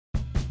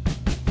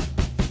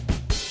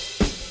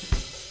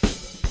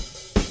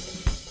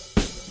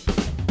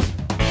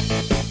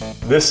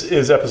This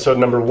is episode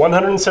number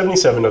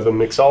 177 of the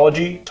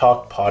Mixology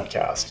Talk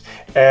podcast.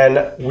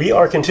 And we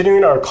are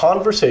continuing our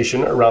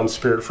conversation around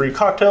spirit-free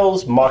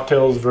cocktails,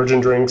 mocktails,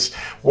 virgin drinks,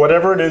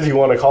 whatever it is you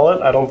want to call it.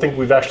 I don't think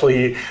we've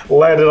actually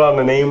landed on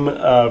a name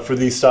for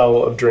these style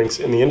of drinks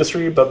in the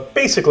industry, but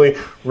basically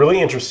really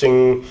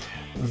interesting,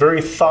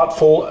 very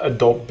thoughtful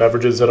adult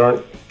beverages that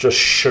aren't just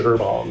sugar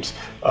bombs.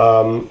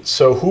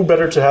 So who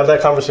better to have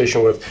that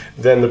conversation with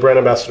than the brand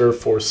ambassador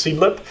for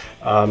Seedlip?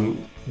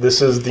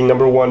 This is the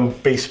number one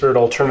base spirit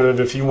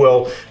alternative, if you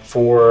will,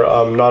 for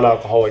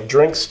non-alcoholic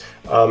drinks.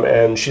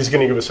 And she's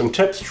going to give us some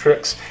tips,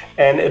 tricks,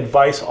 and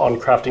advice on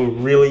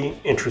crafting really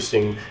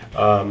interesting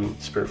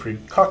spirit-free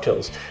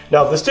cocktails.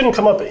 Now, this didn't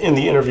come up in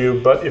the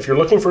interview, but if you're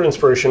looking for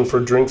inspiration for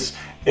drinks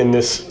in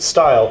this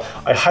style,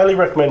 I highly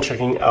recommend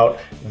checking out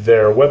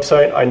their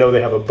website. I know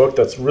they have a book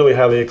that's really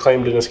highly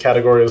acclaimed in this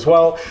category as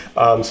well.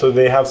 So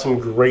they have some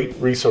great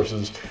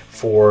resources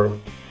for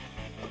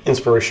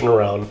inspiration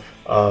around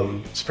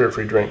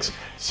spirit-free drinks.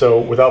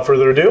 So without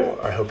further ado,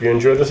 I hope you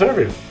enjoyed this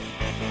interview.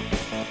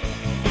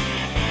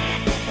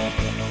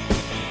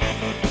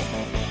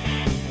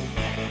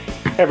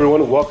 Hey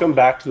everyone, welcome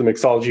back to the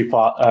Mixology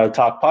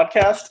Talk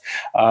podcast.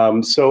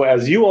 So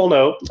as you all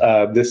know,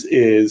 this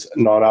is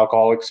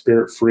non-alcoholic,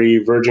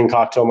 spirit-free, virgin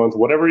cocktail month,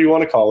 whatever you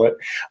want to call it.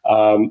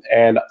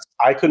 And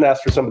I couldn't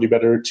ask for somebody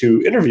better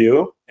to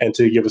interview and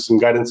to give us some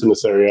guidance in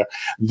this area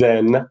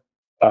than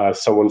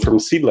someone from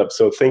Seedlip.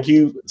 So thank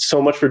you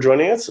so much for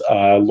joining us,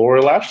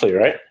 Laura Lashley,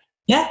 right?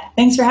 Yeah,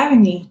 thanks for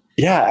having me.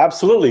 Yeah,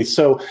 absolutely.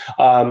 So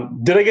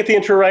did I get the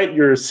intro right?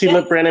 You're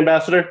Seedlip brand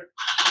ambassador?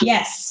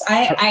 Yes,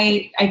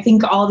 I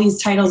think all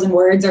these titles and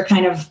words are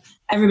kind of,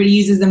 everybody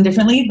uses them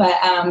differently, but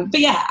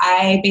yeah,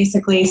 I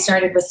basically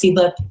started with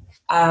Seedlip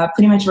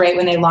pretty much right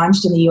when they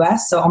launched in the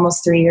US, so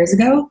almost 3 years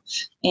ago.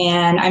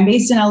 And I'm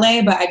based in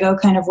LA, but I go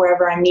kind of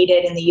wherever I'm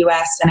needed in the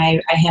US, and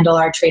I handle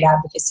our trade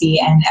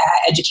advocacy and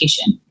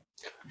education.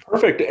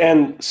 Perfect.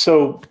 And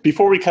so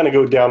before we kind of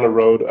go down the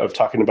road of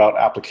talking about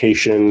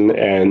application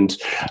and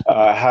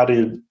how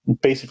to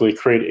basically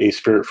create a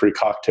spirit-free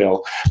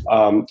cocktail,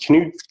 can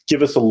you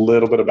give us a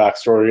little bit of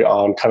backstory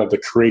on kind of the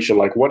creation?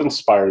 Like what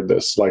inspired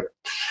this? Like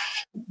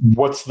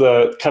what's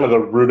the kind of the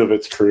root of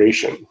its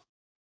creation?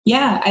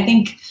 Yeah, I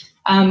think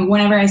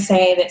whenever I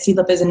say that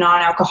Seedlip is a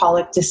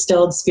non-alcoholic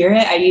distilled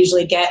spirit, I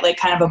usually get like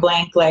kind of a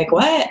blank, like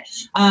what?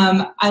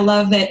 I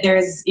love that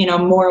there's,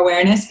 more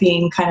awareness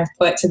being kind of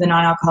put to the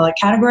non-alcoholic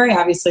category.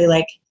 Obviously,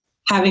 like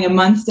having a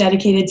month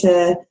dedicated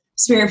to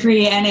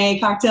spirit-free NA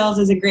cocktails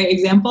is a great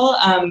example.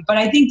 But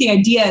I think the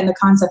idea and the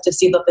concept of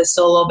Seedlip is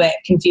still a little bit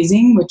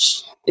confusing,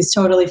 which is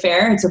totally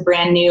fair. It's a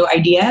brand new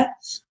idea.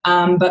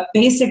 But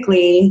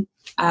basically,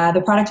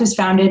 the product was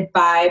founded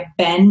by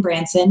Ben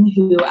Branson,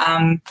 who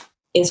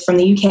is from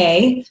the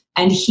UK,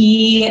 and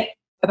he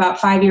about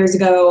 5 years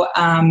ago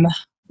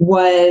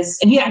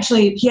he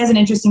has an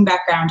interesting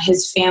background.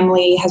 His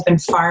family has been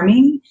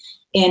farming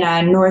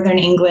in northern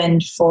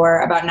England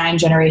for about 9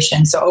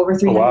 generations, so over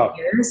 300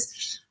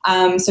 years.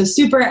 So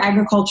super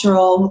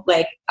agricultural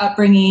like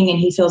upbringing, and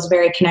he feels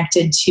very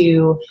connected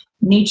to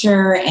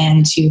nature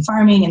and to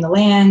farming and the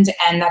land,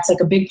 and that's like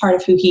a big part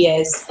of who he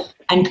is,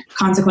 and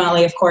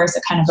consequently, of course,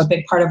 a kind of a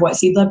big part of what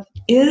Seedlip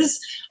is.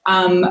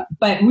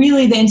 But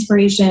really the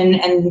inspiration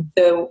and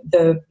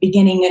the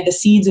beginning of the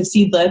seeds of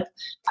Seedlip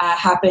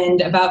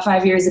happened about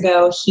 5 years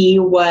ago. He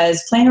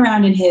was playing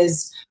around in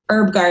his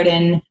herb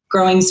garden,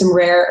 growing some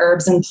rare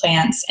herbs and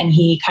plants, and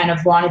he kind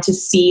of wanted to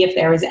see if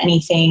there was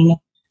anything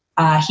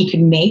he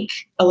could make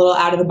a little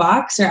out of the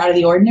box or out of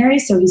the ordinary.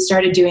 So he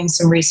started doing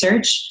some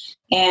research,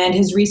 and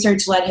his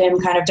research led him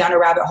kind of down a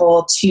rabbit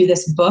hole to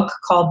this book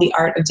called The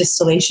Art of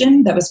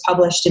Distillation that was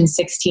published in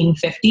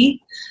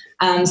 1650.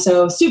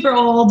 So super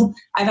old.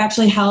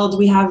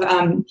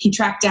 He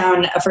tracked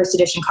down a first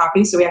edition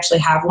copy, so we actually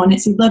have one at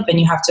Seedlip, and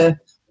you have to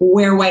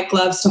wear white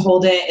gloves to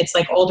hold it. It's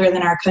like older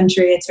than our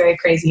country. It's very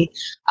crazy.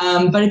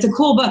 But it's a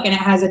cool book, and it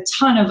has a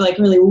ton of like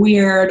really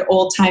weird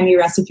old-timey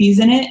recipes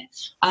in it.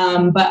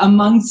 But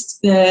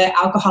amongst the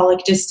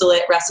alcoholic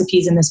distillate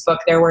recipes in this book,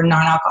 there were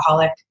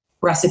non-alcoholic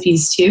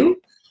recipes too.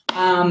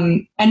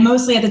 And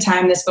mostly at the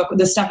time,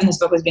 the stuff in this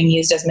book was being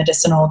used as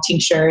medicinal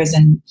tinctures,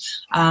 and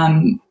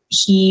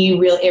it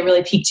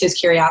really piqued his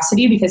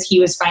curiosity because he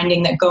was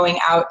finding that going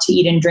out to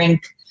eat and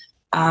drink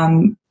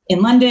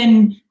in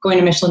London, going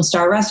to Michelin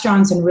star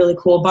restaurants and really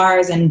cool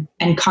bars, and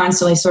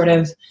constantly sort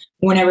of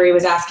whenever he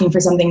was asking for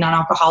something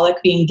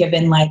non-alcoholic, being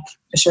given like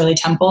a Shirley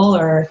Temple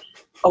or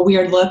a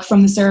weird look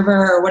from the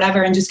server or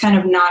whatever, and just kind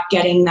of not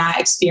getting that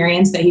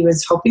experience that he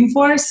was hoping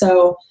for.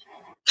 So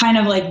kind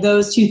of like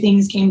those two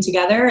things came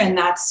together, and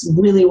that's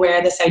really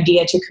where this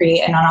idea to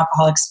create a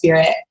non-alcoholic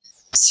spirit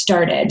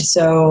started.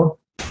 So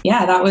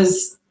yeah, that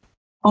was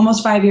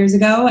almost 5 years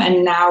ago,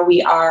 and now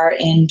we are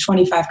in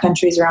 25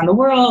 countries around the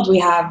world. We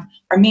have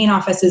our main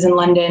office is in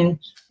London,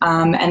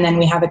 and then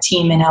we have a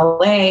team in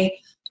LA.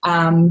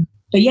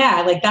 But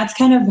yeah, like that's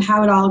kind of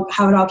how it all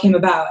came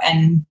about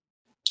and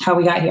how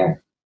we got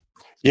here.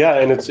 Yeah,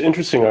 and it's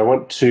interesting.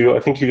 I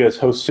think you guys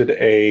hosted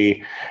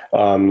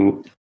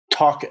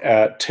talk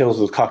at Tales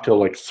of the Cocktail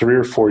like 3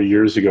 or 4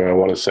 years ago, I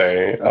want to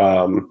say.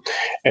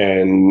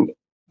 And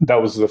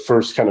that was the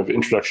first kind of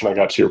introduction I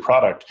got to your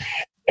product.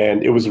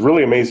 And it was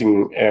really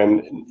amazing.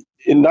 And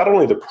in not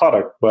only the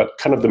product, but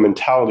kind of the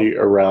mentality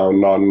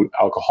around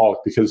non-alcoholic,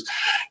 because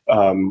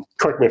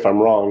correct me if I'm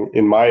wrong,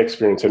 in my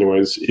experience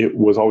anyways, it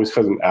was always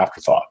kind of an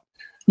afterthought.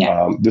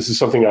 Yeah. This is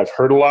something I've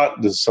heard a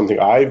lot. This is something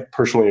I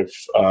personally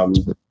have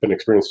been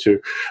experienced to,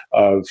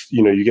 of,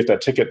 you get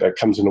that ticket that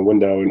comes in a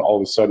window and all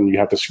of a sudden you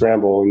have to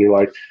scramble and you're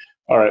like,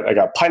 all right, I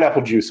got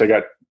pineapple juice, I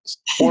got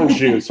orange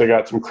juice, I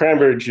got some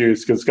cranberry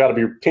juice because it's got to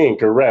be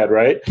pink or red,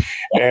 right?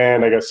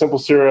 And I got simple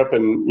syrup,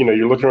 and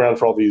you're looking around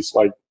for all these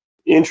like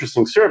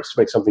interesting syrups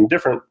to make something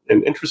different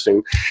and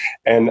interesting.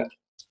 And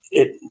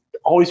it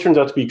always turns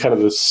out to be kind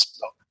of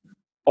this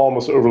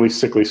almost overly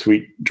sickly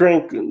sweet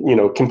drink,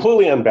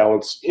 completely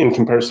unbalanced in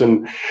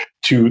comparison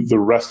to the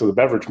rest of the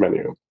beverage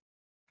menu.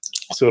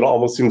 So it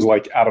almost seems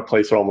like out of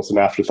place or almost an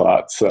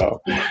afterthought.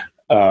 So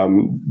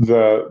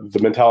the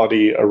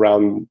mentality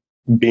around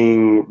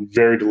being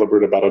very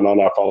deliberate about a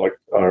non-alcoholic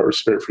or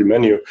spirit-free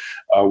menu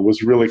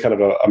was really kind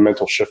of a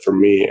mental shift for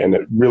me. And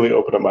it really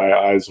opened up my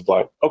eyes of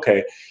like,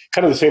 okay,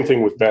 kind of the same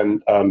thing with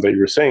Ben that you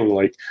were saying,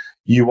 like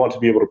you want to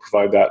be able to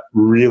provide that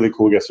really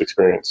cool guest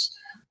experience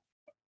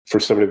for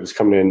somebody that's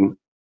coming in,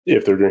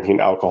 if they're drinking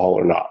alcohol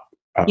or not.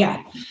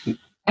 Yeah.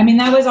 I mean,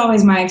 that was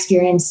always my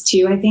experience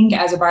too. I think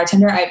as a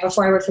bartender,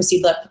 before I worked for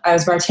Seedlip, I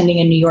was bartending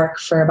in New York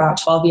for about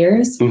 12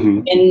 years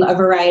in a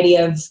variety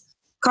of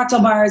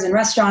cocktail bars and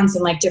restaurants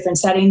and like different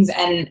settings.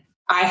 And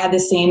I had the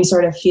same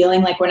sort of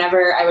feeling, like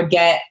whenever I would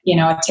get,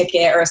 a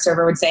ticket or a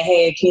server would say,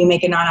 hey, can you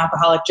make a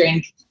non-alcoholic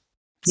drink?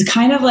 It's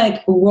kind of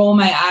like roll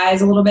my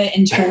eyes a little bit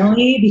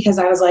internally because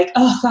I was like,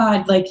 oh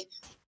God, like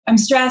I'm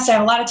stressed. I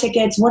have a lot of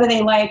tickets. What do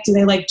they like? Do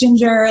they like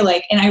ginger?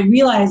 And I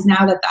realize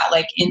now that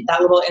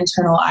that little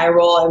internal eye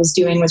roll I was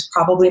doing was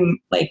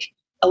probably like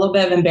a little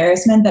bit of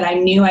embarrassment, that I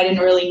knew I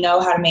didn't really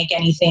know how to make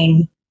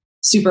anything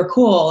super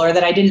cool, or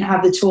that I didn't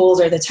have the tools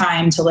or the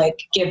time to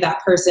like give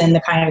that person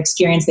the kind of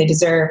experience they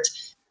deserved.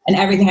 And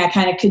everything I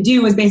kind of could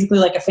do was basically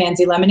like a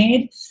fancy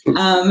lemonade. And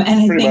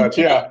I Pretty think, much,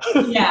 yeah.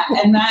 yeah.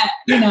 And that,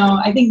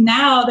 I think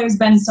now there's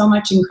been so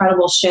much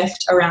incredible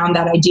shift around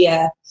that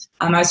idea.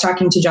 I was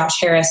talking to Josh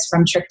Harris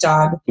from Trick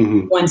Dog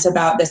once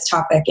about this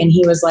topic, and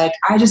he was like,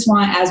 I just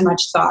want as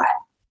much thought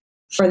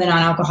for the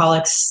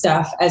non-alcoholic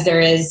stuff as there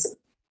is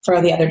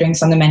for the other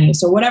drinks on the menu.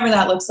 So whatever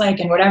that looks like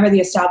and whatever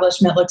the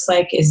establishment looks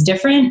like is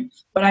different,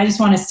 but I just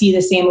want to see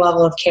the same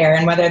level of care.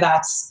 And whether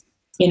that's,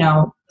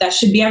 that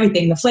should be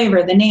everything, the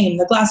flavor, the name,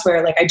 the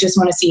glassware, like I just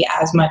want to see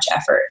as much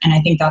effort. And I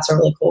think that's a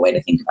really cool way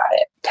to think about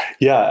it.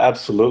 Yeah,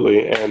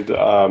 absolutely. And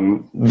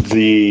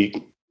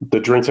the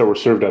drinks that were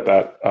served at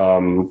that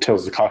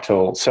Tales of the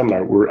Cocktail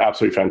seminar were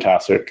absolutely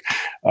fantastic.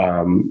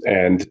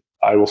 And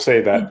I will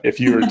say that if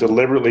you're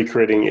deliberately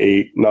creating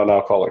a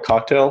non-alcoholic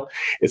cocktail,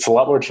 it's a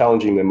lot more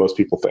challenging than most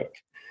people think.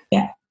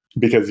 Yeah.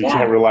 Because you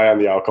can't rely on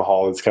the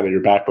alcohol. It's kind of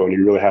your backbone.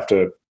 You really have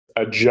to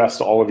adjust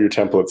all of your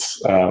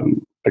templates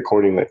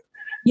accordingly.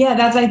 Yeah,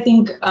 that's, I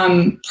think,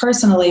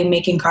 personally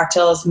making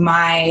cocktails,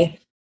 my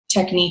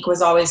technique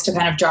was always to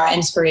kind of draw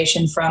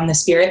inspiration from the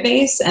spirit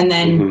base and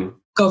then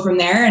go from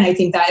there. And I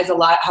think that is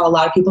how a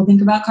lot of people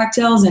think about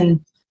cocktails.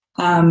 And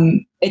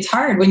it's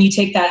hard when you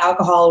take that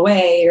alcohol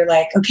away. You're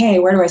like, okay,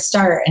 where do I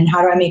start? And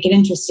how do I make it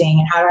interesting?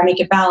 And how do I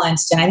make it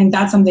balanced? And I think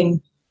that's something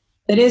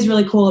that is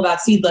really cool about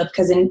Seedlip,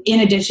 because in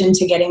addition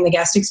to getting the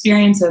guest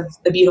experience of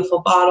the beautiful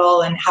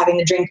bottle and having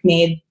the drink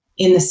made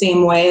in the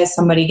same way as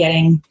somebody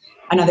getting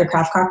another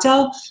craft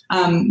cocktail,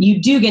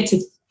 you do get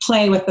to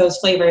play with those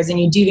flavors, and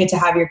you do get to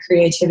have your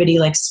creativity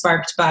like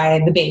sparked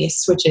by the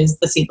base, which is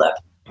the Seedlip.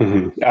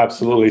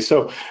 Absolutely.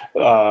 So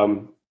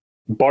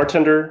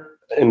bartender,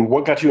 and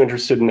what got you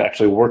interested in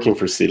actually working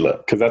for Seedlip?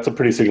 Because that's a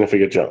pretty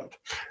significant jump.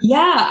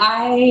 Yeah,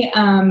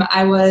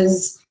 I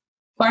was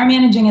bar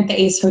managing at the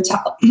Ace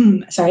Hotel,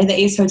 the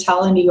Ace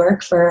Hotel in New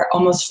York for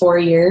almost 4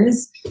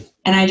 years.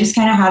 And I just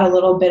kind of had a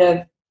little bit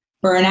of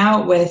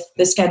burnout with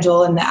the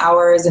schedule and the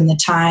hours and the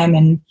time.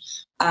 And,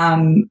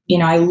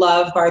 I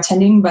love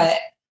bartending, but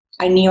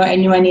I knew I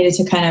needed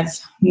to kind of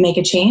make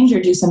a change or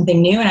do something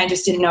new. And I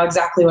just didn't know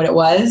exactly what it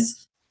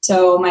was.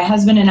 So my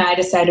husband and I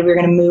decided we were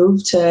going to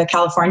move to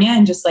California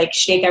and just like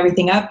shake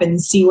everything up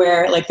and see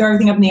where, like throw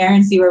everything up in the air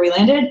and see where we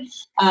landed.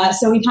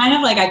 So we kind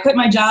of I quit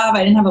my job.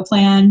 I didn't have a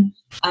plan.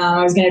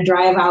 I was going to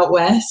drive out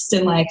west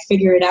and like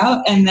figure it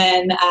out. And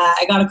then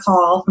I got a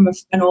call from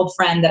an old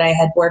friend that I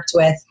had worked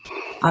with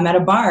at a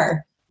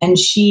bar. And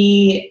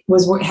she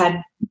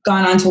had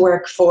gone on to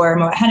work for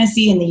Moet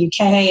Hennessy in the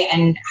UK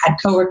and had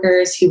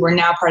coworkers who were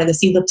now part of the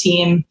Seedlip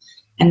team.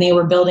 And they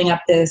were building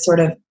up the sort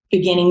of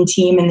beginning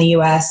team in the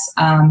US.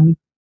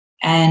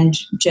 And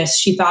just,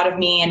 she thought of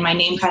me, and my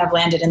name kind of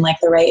landed in like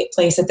the right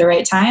place at the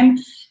right time.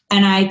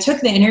 And I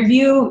took the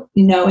interview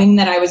knowing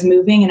that I was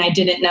moving, and I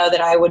didn't know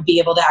that I would be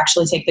able to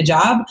actually take the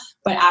job.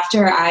 But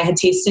after I had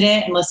tasted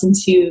it and listened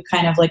to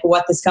kind of like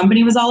what this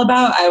company was all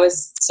about, I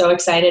was so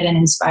excited and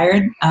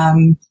inspired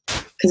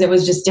because it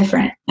was just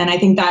different. And I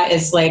think that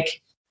is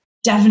like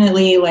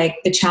definitely like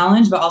the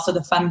challenge, but also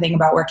the fun thing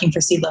about working for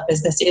Seedlip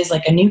is this is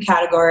like a new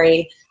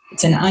category.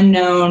 It's an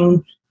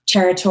unknown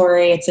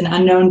territory. It's an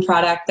unknown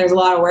product. There's a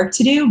lot of work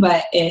to do,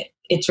 but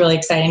it's really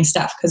exciting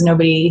stuff because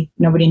nobody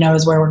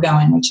knows where we're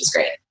going, which is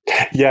great.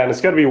 Yeah, and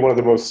it's got to be one of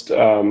the most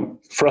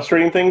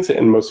frustrating things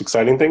and most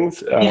exciting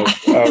things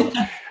of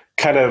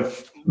kind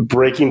of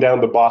breaking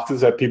down the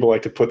boxes that people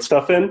like to put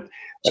stuff in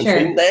and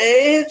saying,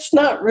 hey, it's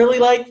not really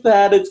like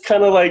that. It's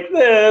kind of like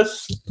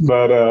this.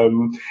 But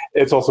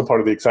it's also part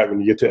of the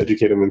excitement. You get to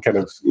educate them and kind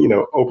of,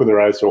 open their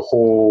eyes to a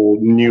whole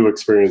new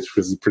experience,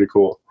 which is pretty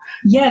cool.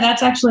 Yeah,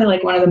 that's actually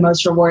like one of the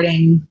most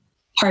rewarding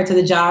parts of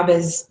the job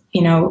is,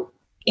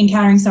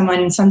 encountering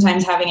someone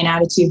sometimes having an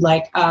attitude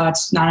like, oh,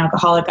 it's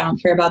non-alcoholic, I don't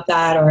care about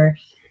that, or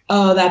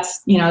oh,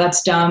 that's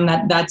dumb,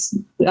 that's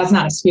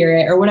not a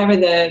spirit, or whatever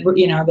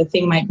the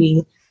thing might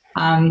be.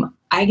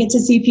 I get to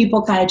see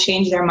people kind of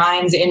change their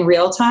minds in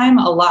real time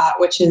a lot,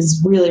 which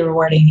is really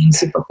rewarding and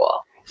super cool.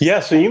 Yeah,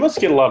 so you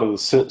must get a lot of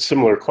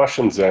similar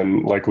questions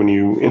then, like when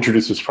you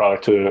introduce this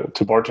product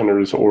to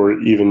bartenders or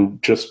even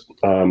just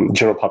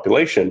general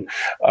population.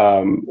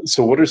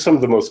 So what are some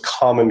of the most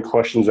common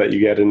questions that you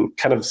get and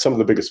kind of some of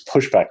the biggest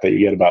pushback that you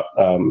get about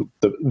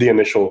the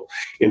initial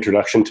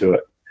introduction to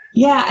it?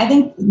 Yeah, I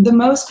think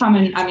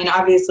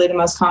obviously the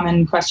most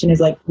common question is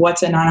like,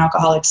 what's a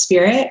non-alcoholic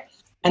spirit?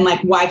 And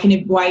like, why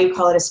you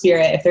call it a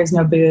spirit if there's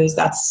no booze?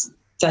 That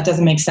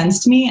doesn't make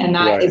sense to me. And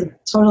that is a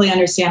totally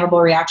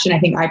understandable reaction. I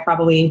think I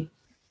probably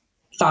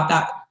thought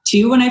that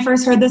too when I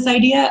first heard this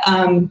idea.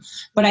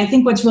 But I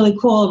think what's really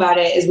cool about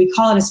it is we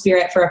call it a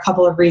spirit for a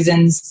couple of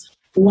reasons.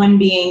 One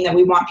being that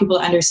we want people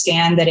to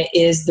understand that it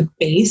is the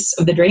base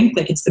of the drink,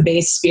 like it's the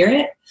base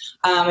spirit.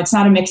 It's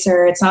not a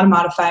mixer, it's not a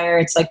modifier.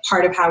 It's like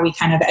part of how we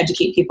kind of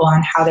educate people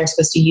on how they're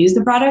supposed to use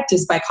the product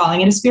is by calling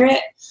it a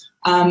spirit.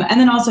 And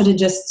then also to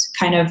just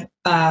kind of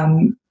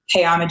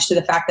pay homage to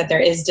the fact that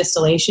there is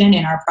distillation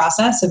in our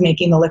process of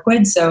making the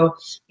liquid. So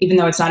even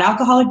though it's not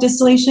alcoholic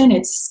distillation,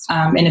 it's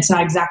and it's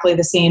not exactly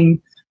the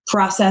same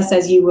process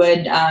as you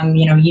would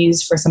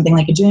use for something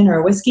like a gin or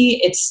a whiskey.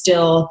 It's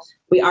still,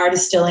 we are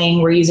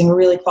distilling. We're using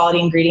really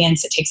quality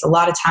ingredients. It takes a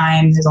lot of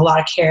time. There's a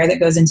lot of care that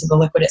goes into the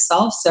liquid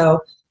itself.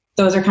 So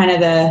those are kind of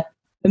the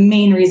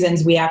main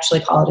reasons we actually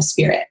call it a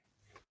spirit.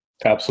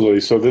 Absolutely.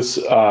 So this,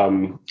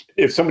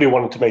 if somebody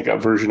wanted to make a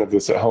version of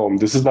this at home,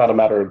 this is not a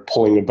matter of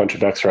pulling a bunch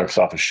of extracts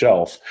off a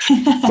shelf,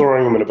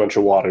 throwing them in a bunch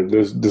of water.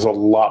 There's a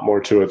lot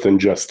more to it than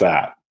just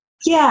that.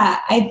 Yeah,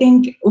 I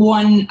think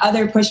one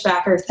other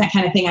pushback or that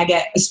kind of thing I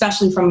get,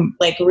 especially from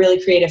like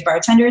really creative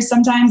bartenders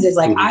sometimes, is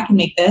like, I can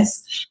make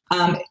this.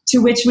 To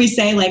which we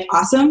say like,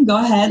 awesome, go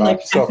ahead. Knock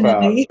like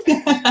definitely.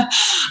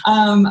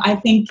 I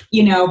think,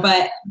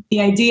 but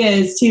the idea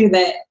is too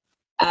that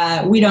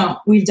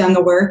we've done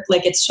the work,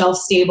 like it's shelf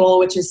stable,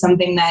 which is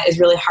something that is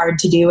really hard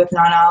to do with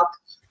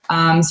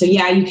non-alc. So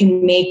yeah, you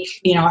can make,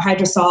 a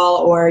hydrosol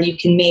or you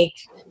can make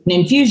an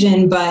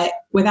infusion, but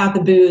without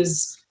the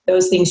booze,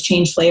 those things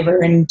change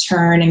flavor and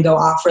turn and go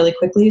off really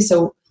quickly.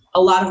 So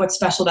a lot of what's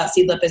special about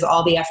Seedlip is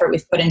all the effort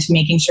we've put into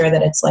making sure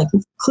that it's like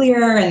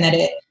clear and that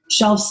it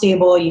shelf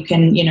stable. You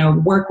can,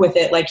 work with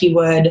it like you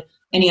would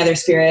any other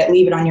spirit,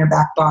 leave it on your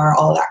back bar,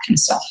 all that kind of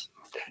stuff.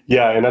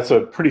 Yeah, and that's a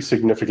pretty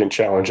significant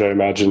challenge, I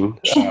imagine.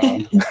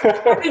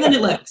 Harder than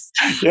it looks.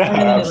 Yeah,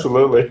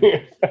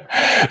 absolutely.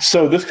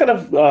 So this kind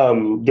of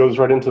goes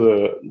right into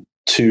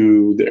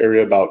the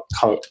area about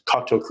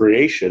cocktail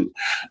creation.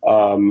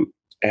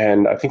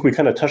 And I think we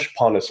kind of touched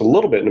upon this a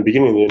little bit in the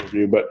beginning of the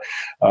interview, but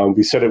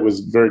we said it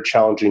was very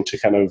challenging to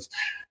kind of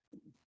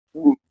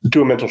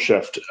do a mental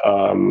shift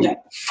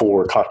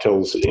for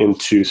cocktails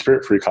into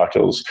spirit-free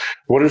cocktails.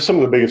 What are some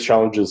of the biggest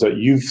challenges that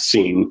you've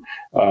seen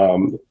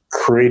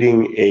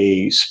creating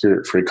a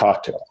spirit-free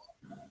cocktail?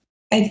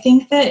 I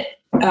think that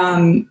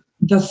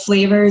the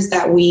flavors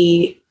that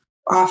we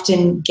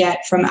often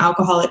get from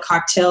alcoholic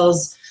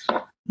cocktails,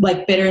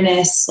 like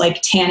bitterness,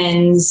 like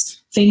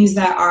tannins, things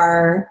that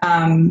are,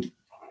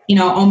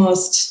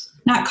 almost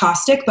not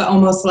caustic, but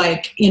almost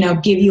like,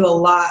 give you a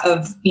lot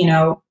of,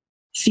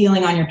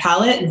 feeling on your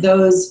palate,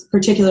 those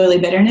particularly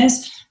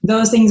bitterness,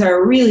 those things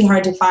are really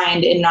hard to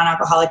find in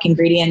non-alcoholic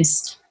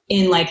ingredients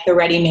in like the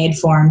ready-made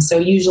form. So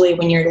usually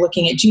when you're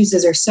looking at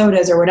juices or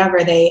sodas or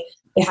whatever, they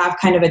have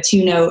kind of a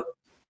two-note,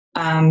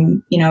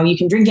 you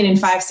can drink it in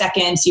 5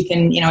 seconds, you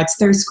can, it's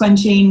thirst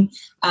quenching.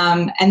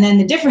 And then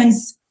the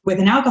difference with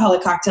an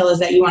alcoholic cocktail is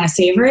that you want to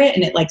savor it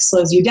and it like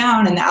slows you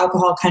down, and the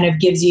alcohol kind of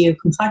gives you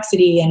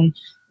complexity and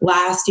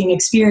lasting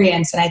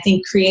experience. And I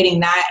think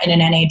creating that in an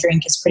NA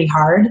drink is pretty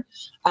hard.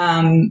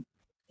 And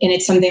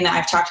it's something that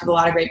I've talked with a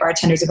lot of great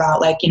bartenders about.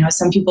 Like,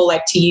 some people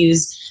like to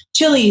use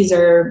chilies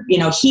or,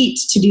 heat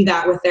to do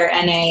that with their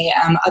NA.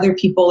 Other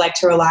people like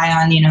to rely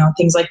on,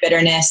 things like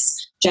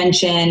bitterness,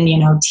 gentian,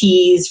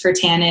 teas for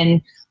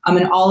tannin.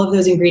 And all of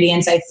those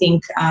ingredients I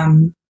think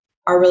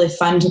are really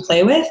fun to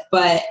play with.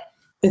 But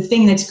the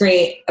thing that's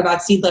great about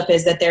Seedlip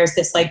is that there's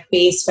this like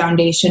base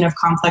foundation of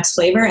complex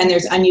flavor, and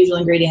there's unusual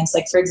ingredients.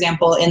 Like for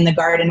example, in the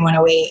Garden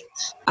 108,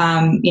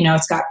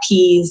 it's got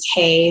peas,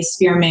 hay,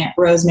 spearmint,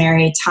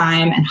 rosemary,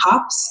 thyme, and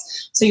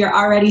hops. So you're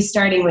already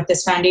starting with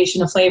this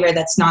foundation of flavor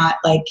that's not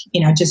like,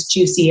 just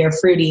juicy or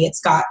fruity. It's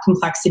got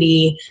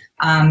complexity,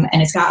 and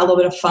it's got a little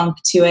bit of funk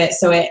to it.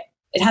 So it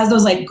has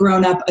those like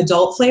grown up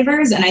adult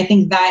flavors. And I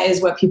think that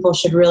is what people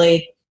should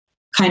really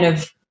kind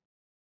of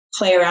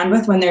play around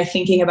with when they're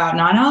thinking about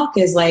non-alc,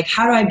 is like,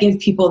 how do I give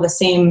people the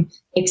same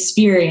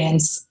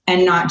experience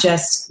and not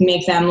just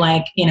make them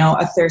like,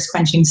 a thirst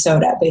quenching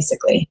soda,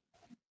 basically.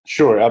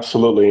 Sure,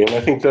 absolutely. And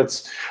I think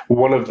that's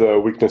one of the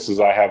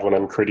weaknesses I have when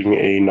I'm creating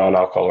a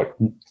non-alcoholic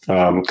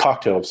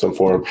cocktail of some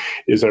form,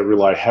 is I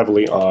rely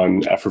heavily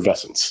on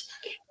effervescence.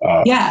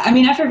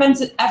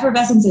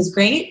 Effervescence is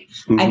great.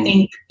 Mm-hmm. I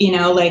think,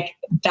 like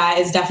that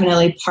is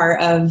definitely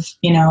part of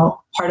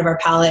our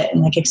palate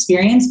and like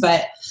experience,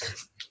 but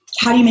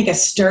how do you make a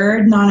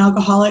stirred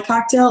non-alcoholic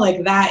cocktail?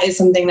 Like that is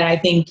something that I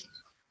think,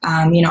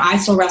 I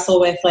still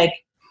wrestle with. Like,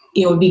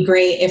 it would be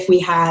great if we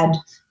had,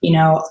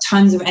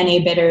 tons of NA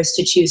bitters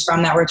to choose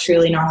from that were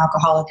truly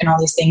non-alcoholic and all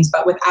these things.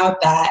 But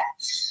without that,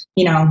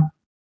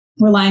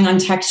 relying on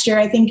texture,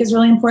 I think, is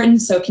really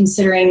important. So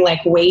considering like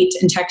weight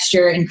and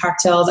texture in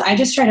cocktails, I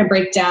just try to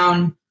break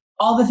down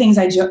all the things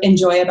I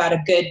enjoy about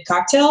a good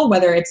cocktail,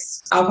 whether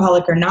it's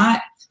alcoholic or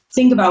not.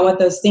 Think about what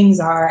those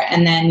things are,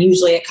 and then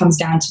usually it comes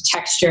down to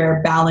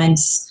texture,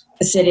 balance,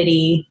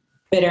 acidity,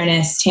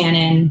 bitterness,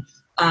 tannin,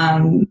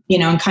 and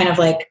kind of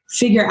like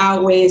figure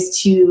out ways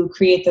to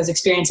create those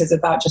experiences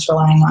without just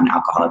relying on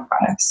alcoholic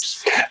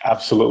products.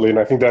 Absolutely. And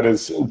I think that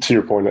is, to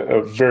your point,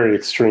 a very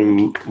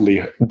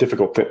extremely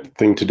difficult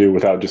thing to do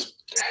without just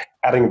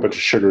adding a bunch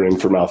of sugar in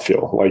for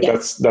mouthfeel. Like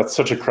that's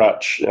such a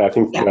crutch. I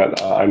think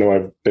that I know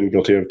I've been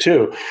guilty of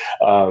too.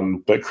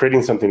 But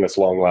creating something that's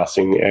long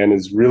lasting and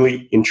is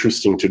really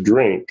interesting to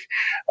drink,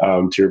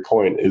 to your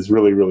point, is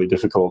really, really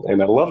difficult.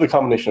 And I love the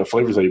combination of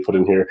flavors that you put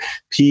in here.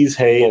 Peas,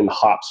 hay, and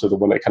hops are the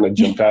one that kind of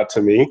jumped out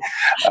to me.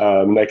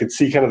 And I could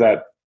see kind of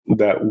that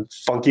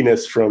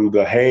funkiness from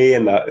the hay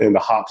and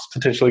the hops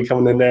potentially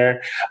coming in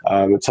there.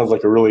 It sounds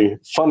like a really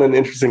fun and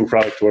interesting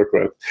product to work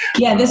with.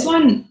 Yeah, this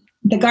one,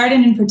 the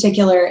Garden in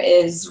particular,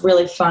 is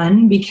really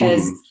fun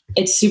because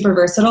it's super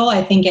versatile.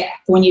 I think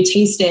when you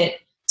taste it,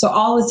 so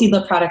all the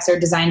Seedlip products are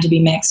designed to be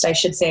mixed. I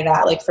should say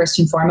that, like, first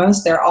and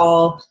foremost, they're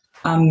all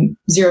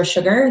zero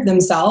sugar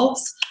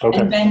themselves. Okay.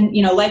 And then,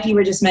 like you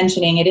were just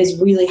mentioning, it is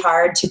really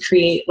hard to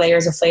create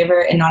layers of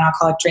flavor in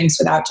non-alcoholic drinks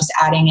without just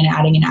adding and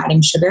adding and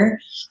adding sugar.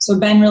 So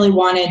Ben really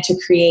wanted to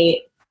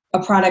create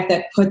a product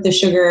that put the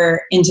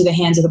sugar into the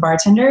hands of the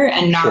bartender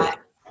and not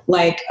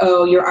like,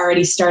 oh, you're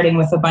already starting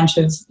with a bunch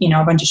of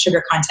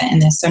sugar content in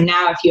this. So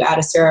now if you add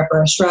a syrup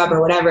or a shrub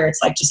or whatever,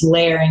 it's like just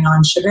layering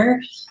on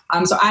sugar.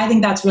 So I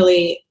think that's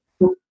really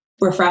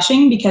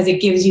refreshing because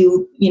it gives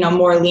you,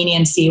 more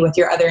leniency with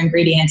your other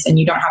ingredients, and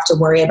you don't have to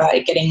worry about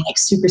it getting like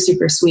super,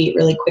 super sweet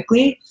really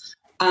quickly.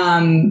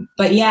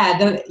 But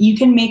yeah, you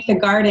can make the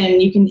Garden,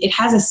 it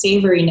has a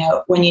savory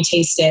note when you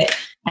taste it.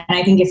 And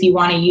I think if you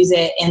want to use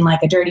it in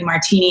like a dirty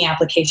martini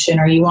application,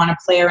 or you want to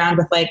play around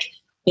with like,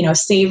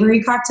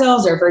 savory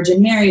cocktails or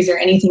Virgin Marys or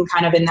anything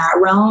kind of in that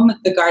realm,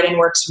 the Garden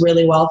works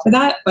really well for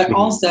that. But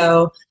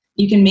also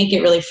you can make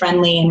it really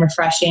friendly and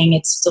refreshing.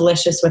 It's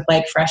delicious with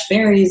like fresh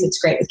berries. It's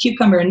great with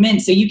cucumber and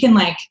mint. So you can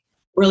like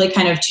really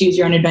kind of choose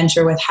your own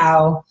adventure with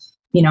how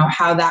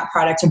that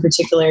product in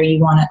particular you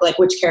want to, like,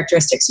 which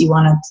characteristics you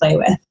want to play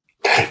with.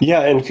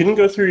 Yeah, and can you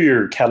go through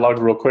your catalog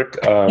real quick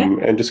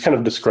and just kind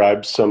of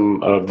describe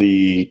some of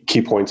the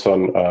key points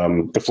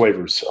on the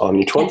flavors on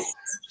each one? Yes.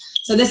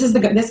 So this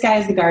guy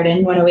is the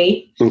Garden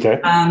 108. Okay.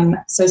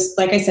 So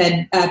like I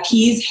said,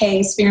 peas,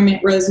 hay,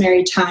 spearmint,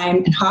 rosemary,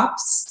 thyme, and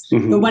hops.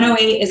 The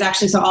 108 is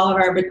actually, so all of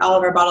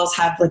our bottles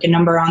have like a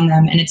number on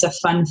them, and it's a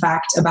fun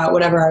fact about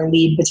whatever our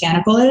lead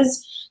botanical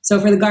is. So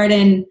for the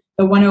Garden,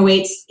 the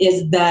 108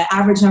 is the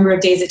average number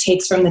of days it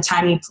takes from the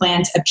time you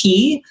plant a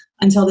pea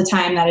until the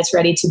time that it's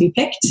ready to be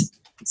picked.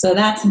 So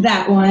that's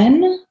that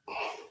one.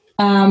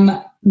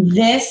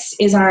 This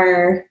is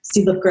our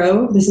Seedlip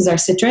Grove. This is our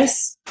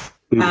citrus.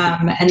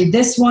 And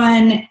this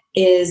one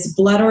is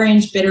blood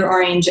orange, bitter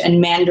orange,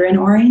 and mandarin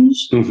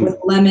orange with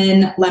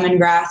lemon,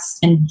 lemongrass,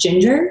 and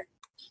ginger.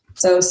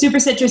 So super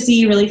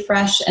citrusy, really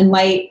fresh and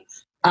light.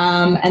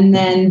 And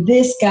then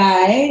this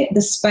guy,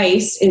 the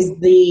spice, is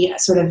the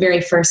sort of very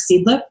first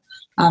Seedlip,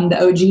 the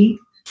OG.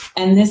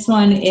 And this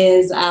one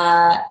is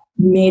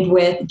made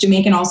with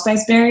Jamaican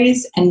allspice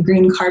berries and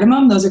green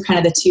cardamom. Those are kind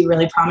of the two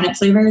really prominent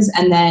flavors.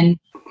 And then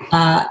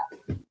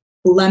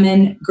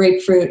lemon,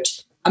 grapefruit,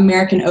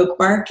 American oak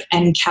bark,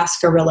 and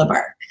cascarilla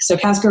bark. So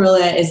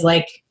cascarilla is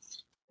like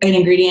an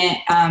ingredient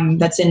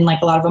that's in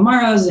like a lot of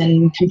Amaros,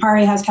 and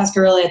Campari has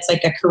cascarilla. It's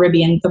like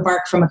the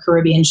bark from a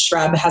Caribbean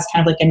shrub. It has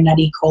kind of like a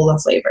nutty cola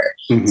flavor.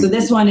 So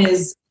this one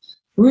is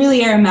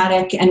really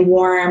aromatic and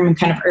warm and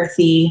kind of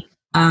earthy.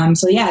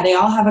 So yeah, they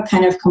all have a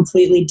kind of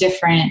completely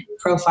different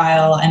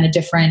profile and a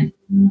different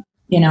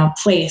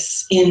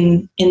place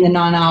in the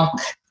non-alc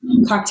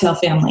cocktail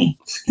family.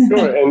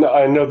 Sure. And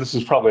I know this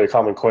is probably a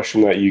common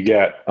question that you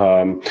get.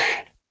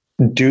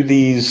 Do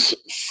these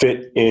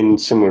fit in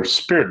similar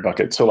spirit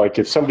buckets? So like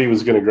if somebody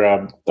was going to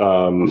grab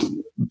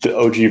the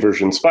OG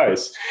version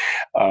spice,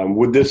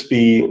 would this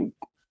be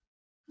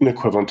an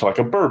equivalent to like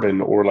a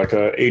bourbon or like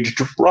a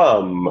aged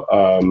rum?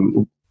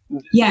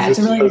 Yeah, it's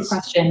a really good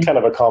question. Kind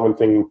of a common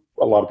thing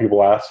a lot of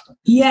people ask.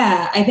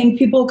 Yeah, I think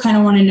people kind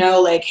of want to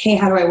know like, hey,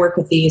 how do I work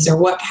with these?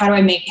 Or how do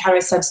I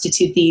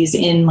substitute these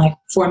in like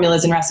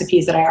formulas and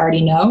recipes that I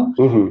already know?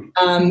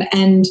 Mm-hmm.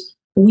 And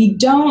we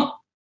don't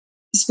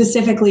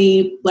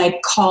specifically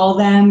like call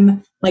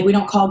them, like we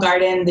don't call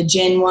Garden the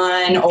gin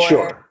one or,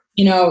 Sure.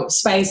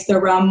 Spice the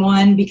rum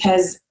one,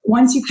 because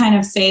once you kind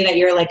of say that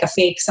you're like a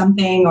fake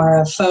something or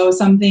a faux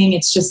something,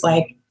 it's just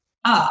like,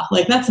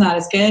 like that's not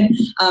as good.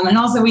 And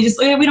also we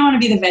don't want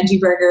to be the veggie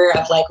burger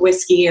of like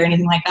whiskey or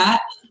anything like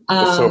that.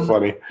 It's so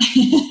funny.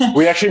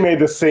 We actually made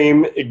the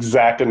same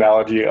exact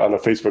analogy on a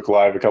Facebook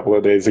Live a couple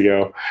of days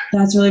ago.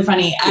 That's really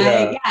funny.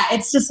 Yeah.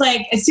 It's just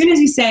like, as soon as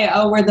you say,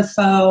 we're the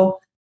faux,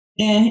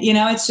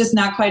 it's just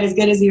not quite as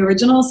good as the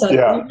original. So we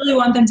really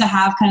want them to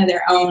have kind of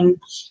their own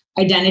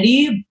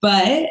identity.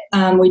 But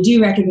we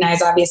do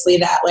recognize, obviously,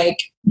 that like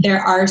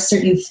there are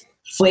certain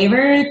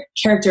flavor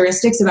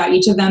characteristics about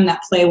each of them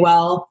that play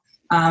well,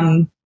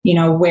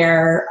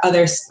 where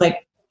others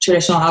like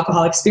traditional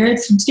alcoholic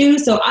spirits do.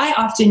 So I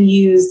often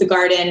use the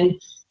Garden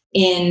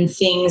in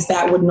things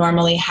that would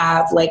normally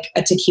have like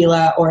a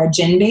tequila or a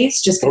gin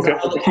base, just because of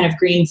all the kind of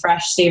green,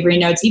 fresh, savory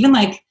notes. Even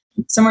like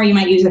somewhere you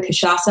might use a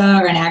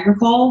cachaça or an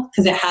agricole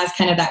because it has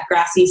kind of that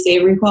grassy,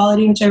 savory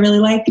quality, which I really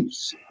like.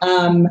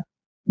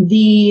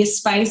 The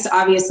spice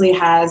obviously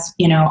has,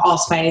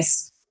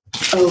 allspice,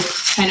 oak,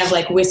 kind of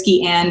like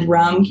whiskey and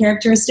rum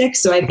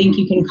characteristics. So I think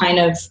you can kind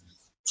of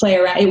play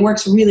around. It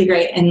works really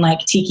great in like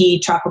tiki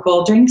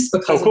tropical drinks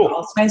because of the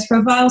allspice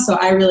profile. So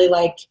I really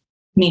like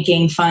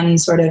making fun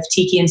sort of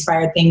tiki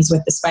inspired things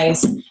with the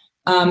spice.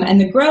 And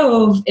the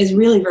Grove is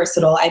really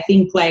versatile. I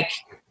think like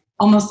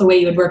almost the way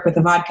you would work with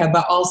a vodka,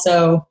 but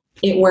also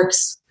it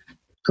works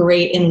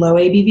great in low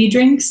ABV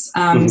drinks.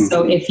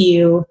 So if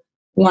you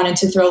wanted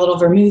to throw a little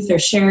vermouth or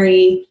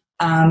sherry,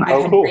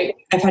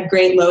 I've had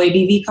great low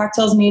ABV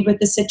cocktails made with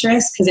the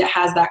citrus because it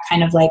has that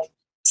kind of like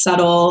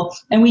subtle,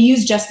 and we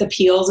use just the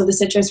peels of the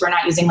citrus. We're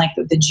not using like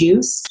the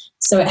juice.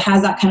 So it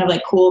has that kind of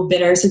like cool,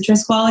 bitter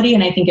citrus quality.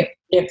 And I think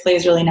it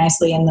plays really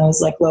nicely in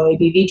those like low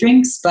ABV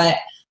drinks. But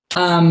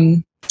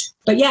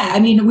yeah, I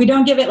mean, we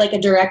don't give it like a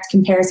direct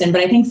comparison,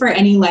 but I think for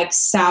any like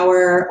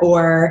sour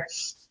or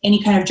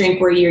any kind of drink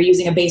where you're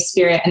using a base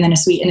spirit and then a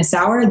sweet and a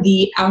sour,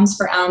 the ounce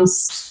for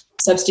ounce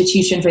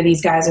substitution for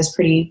these guys is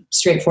pretty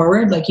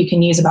straightforward. Like you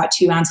can use about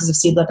 2 ounces of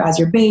Seedlip as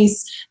your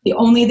base. The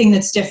only thing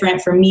that's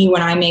different for me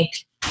when I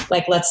make,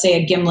 like, let's say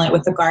a gimlet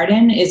with the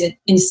Garden is it,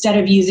 instead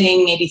of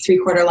using maybe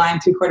 3/4 lime,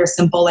 3/4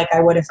 simple, like I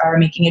would if I were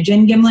making a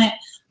gin gimlet,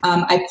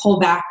 I pull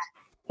back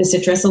the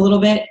citrus a little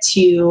bit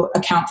to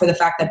account for the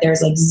fact that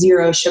there's like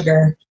 0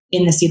 sugar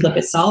in the Seedlip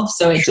itself.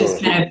 So it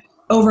just kind of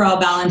overall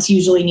balance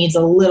usually needs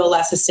a little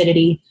less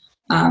acidity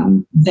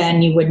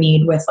than you would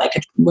need with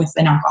with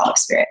an alcoholic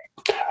spirit.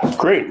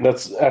 Great.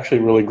 That's actually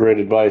really great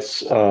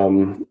advice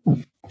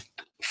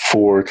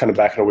for kind of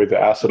backing away the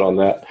acid on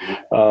that.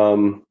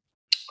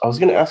 I was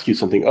going to ask you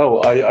something.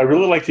 I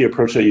really like the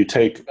approach that you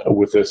take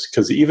with this,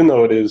 because even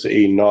though it is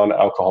a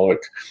non-alcoholic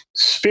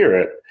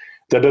spirit,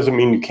 that doesn't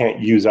mean you can't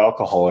use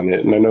alcohol in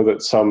it. And I know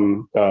that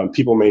some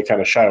people may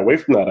kind of shy away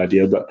from that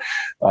idea, but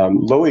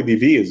low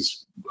ABV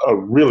is a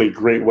really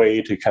great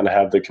way to kind of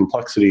have the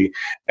complexity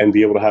and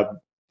be able to have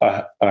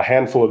a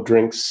handful of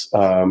drinks,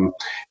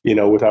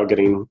 without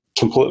getting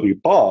completely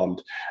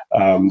bombed.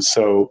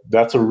 So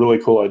that's a really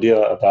cool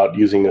idea about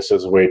using this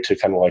as a way to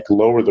kind of like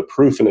lower the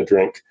proof in a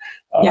drink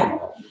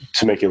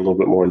to make it a little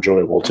bit more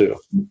enjoyable too.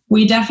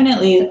 We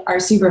definitely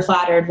are super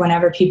flattered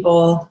whenever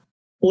people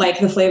like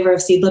the flavor of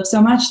Seedlip so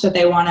much that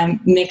they want to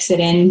mix it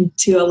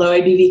into a low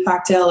ABV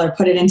cocktail or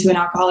put it into an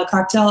alcoholic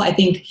cocktail. I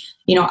think,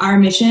 our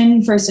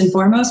mission first and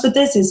foremost with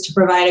this is to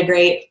provide a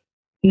great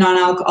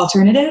non-alc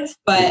alternative,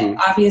 but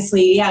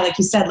obviously, like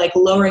you said, like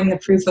lowering the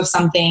proof of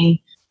something,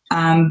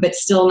 but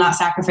still not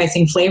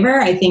sacrificing flavor,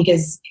 I think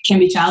can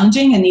be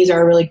challenging. And these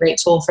are a really great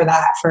tool for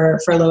that, for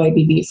low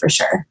ABV for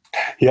sure.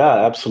 Yeah,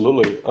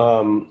 absolutely.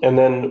 And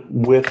then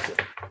with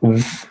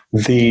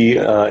the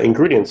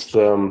ingredients,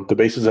 the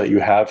bases that you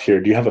have here,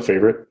 do you have a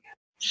favorite?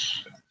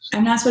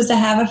 I'm not supposed to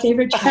have a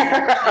favorite drink.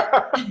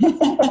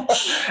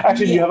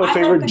 Actually, do you have a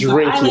favorite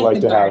drink you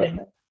like to have?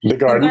 The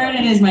Garden? The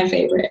Garden is my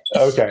favorite.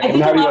 Okay.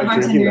 And how do you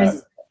like drinking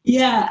that?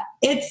 Yeah.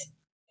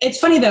 It's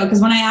funny though,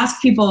 because when I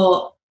ask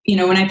people,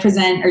 when I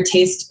present or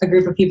taste a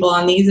group of people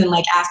on these and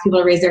like ask people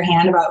to raise their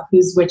hand about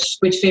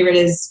which favorite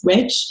is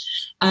which,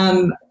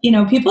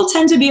 people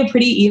tend to be a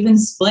pretty even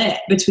split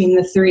between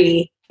the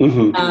three.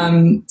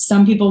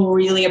 Some people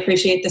really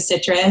appreciate the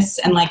citrus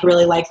and like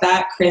really like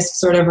that crisp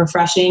sort of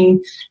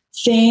refreshing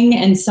thing.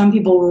 And some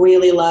people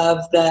really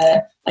love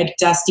the like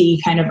dusty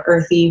kind of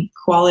earthy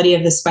quality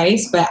of the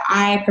spice. But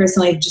I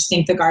personally just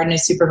think the garden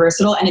is super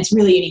versatile and it's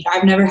really unique.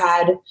 I've never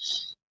had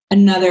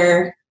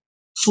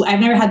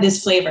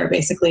this flavor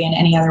basically in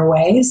any other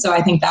way. So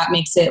I think that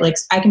makes it like,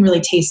 I can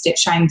really taste it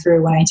shine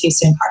through when I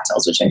taste it in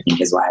cocktails, which I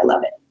think is why I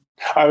love it.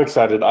 I'm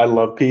excited. I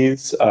love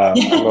peas. I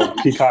love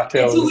pea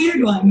cocktails. It's a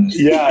weird one.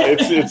 Yeah,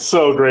 it's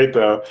so great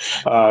though,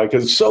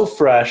 because it's so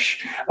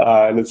fresh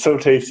and it's so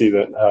tasty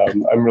that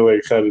I'm really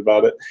excited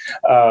about it.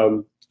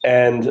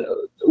 And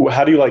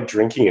how do you like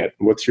drinking it?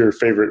 What's your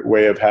favorite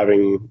way of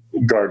having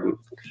garden?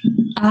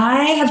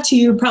 I have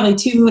probably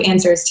two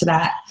answers to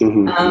that.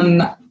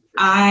 Mm-hmm.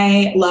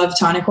 I love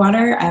tonic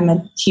water. I'm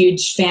a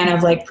huge fan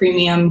of like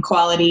premium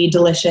quality,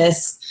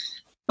 delicious,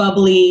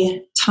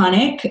 bubbly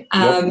tonic.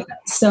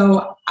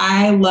 So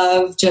I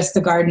love just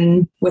the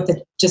garden with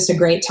just a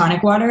great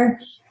tonic water.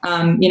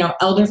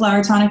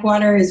 Elderflower tonic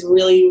water is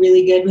really,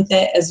 really good with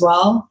it as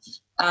well,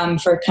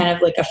 for kind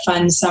of like a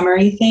fun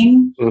summery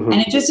thing. Mm-hmm.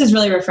 And it just is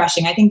really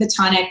refreshing. I think the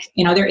tonic,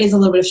 there is a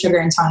little bit of sugar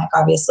in tonic,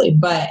 obviously,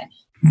 but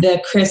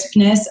the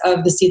crispness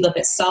of the Seedlip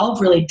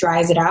itself really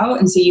dries it out.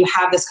 And so you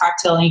have this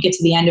cocktail and you get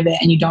to the end of it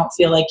and you don't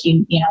feel like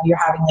you're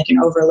having like an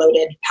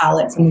overloaded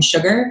palate from the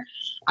sugar.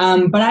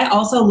 But I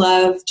also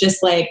love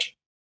just like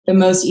the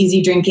most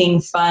easy drinking,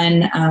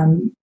 fun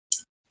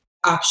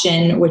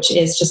option, which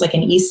is just like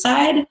an East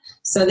Side.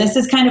 So this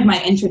is kind of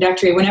my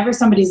introductory. Whenever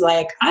somebody's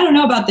like, I don't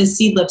know about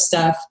this Seedlip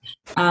stuff,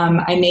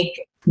 I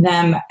make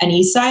them an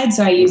East Side.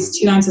 So I use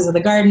 2 ounces of the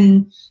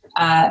garden,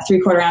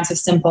 3/4 ounce of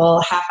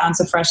simple, 1/2 ounce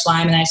of fresh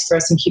lime, and I just throw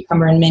some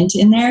cucumber and mint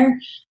in there.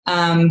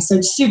 So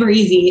it's super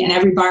easy, and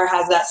every bar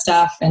has that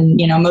stuff,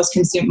 and most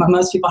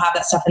people have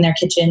that stuff in their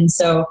kitchen.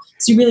 So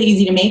it's really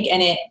easy to make,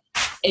 and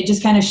it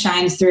just kind of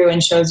shines through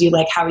and shows you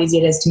like how easy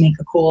it is to make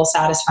a cool,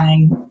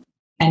 satisfying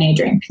NA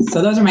drink.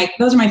 So those are my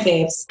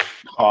faves.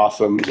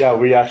 Awesome. Yeah,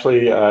 we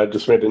actually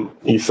just made an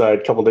East Side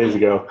a couple days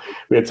ago.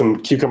 We had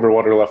some cucumber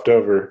water left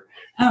over.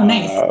 Oh,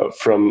 nice. I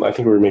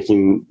think we were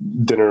making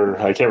dinner.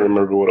 I can't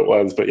remember what it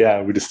was, but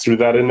yeah, we just threw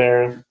that in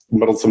there,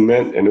 muddled some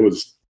mint, and it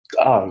was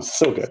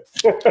so good.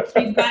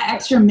 You've got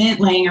extra mint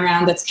laying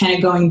around that's kind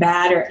of going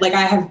bad, or like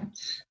I have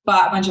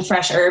bought a bunch of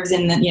fresh herbs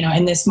in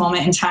this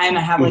moment in time.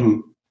 I have like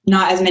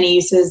not as many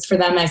uses for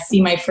them. I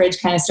see my fridge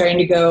kind of starting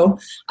to go.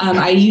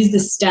 I use the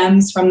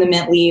stems from the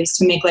mint leaves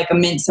to make like a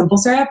mint simple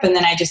syrup, and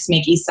then I just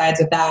make East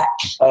Sides with that.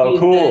 Oh,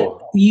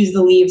 cool. Use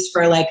the leaves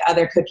for like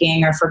other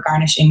cooking or for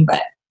garnishing,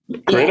 but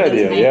great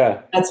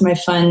idea. That's my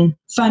fun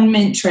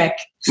mint trick.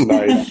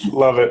 Nice.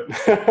 Love it.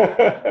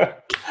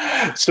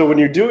 So when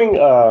you're doing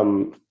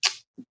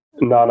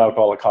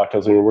non-alcoholic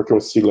cocktails and you're working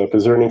with Seedlip,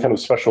 is there any kind of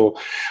special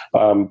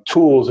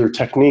tools or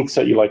techniques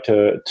that you like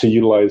to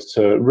utilize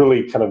to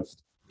really kind of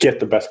get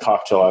the best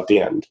cocktail at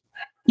the end?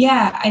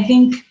 Yeah, I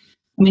think,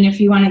 if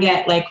you want to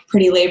get like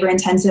pretty labor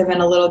intensive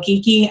and a little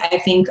geeky, I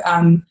think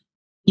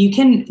you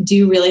can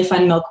do really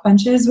fun milk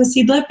punches with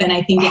Seedlip, and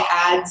I think it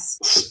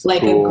adds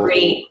like a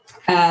great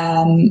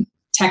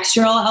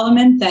textural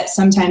element that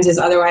sometimes is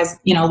otherwise,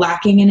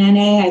 lacking in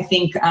NA. I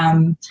think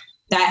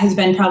that has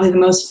been probably the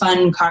most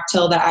fun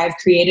cocktail that I've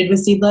created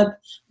with Seedlip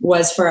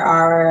was for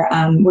our,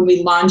 when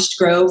we launched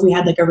Grove, we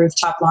had like a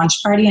rooftop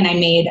launch party, and I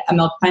made a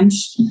milk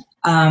punch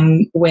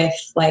with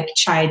like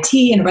chai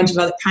tea and a bunch of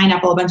other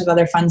pineapple, a bunch of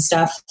other fun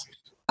stuff.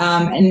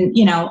 And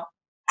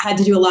had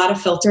to do a lot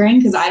of filtering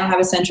because I don't have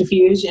a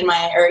centrifuge in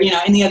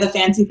in the other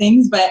fancy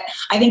things. But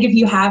I think if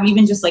you have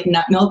even just like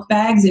nut milk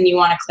bags and you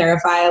want to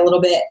clarify a little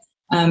bit,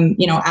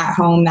 at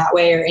home that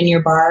way or in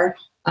your bar,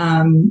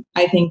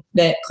 I think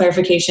that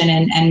clarification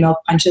and milk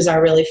punches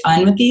are really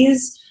fun with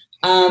these.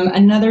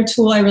 Another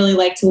tool I really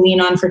like to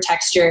lean on for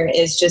texture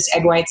is just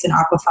egg whites and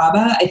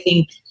aquafaba. I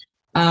think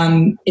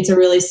it's a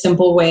really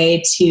simple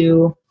way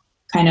to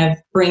kind of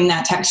bring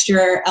that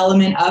texture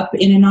element up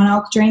in a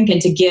non-alc drink and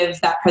to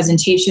give that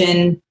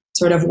presentation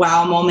sort of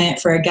wow moment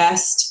for a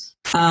guest.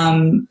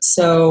 Aquafaba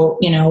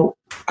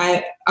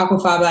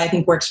I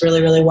think works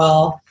really, really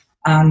well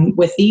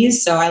with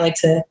these. So I like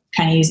to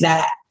kind of use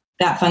that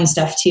fun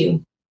stuff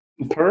too.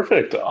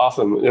 Perfect.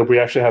 Awesome. We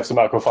actually have some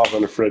aquafaba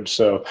in the fridge.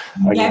 So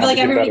I feel like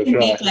everybody can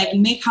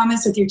make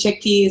hummus with your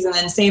chickpeas and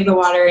then save the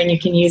water and you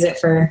can use it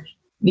for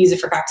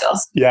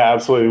cocktails. Yeah,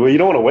 absolutely. Well, you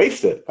don't want to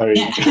waste it.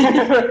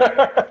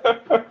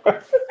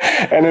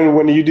 And then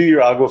when you do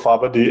your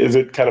aquafaba, is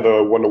it kind of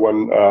a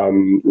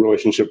one-to-one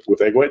relationship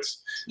with egg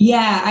whites?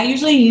 Yeah, I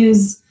usually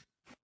use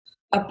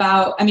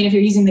if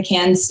you're using the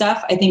canned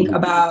stuff, I think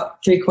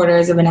about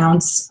 3/4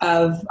 ounce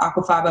of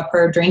aquafaba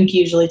per drink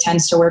usually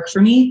tends to work for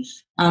me.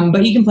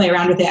 But you can play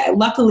around with it.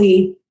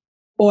 Luckily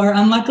or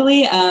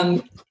unluckily,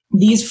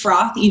 these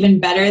froth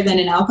even better than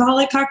an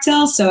alcoholic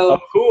cocktail. So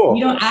you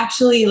don't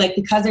actually,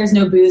 because there's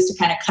no booze to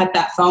kind of cut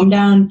that foam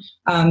down,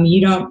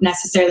 you don't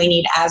necessarily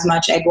need as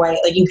much egg white.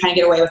 Like you can kind of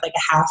get away with like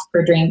a half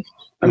per drink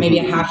or maybe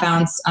a 1/2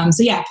 ounce.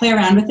 So yeah, play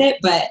around with it,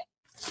 but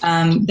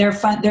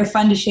they're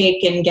fun to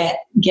shake and get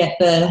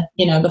the,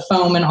 the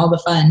foam and all the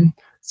fun.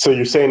 So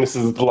you're saying this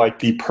is like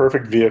the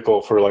perfect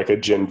vehicle for like a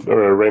gin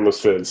or a Ramos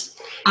Fizz?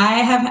 I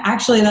have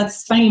actually,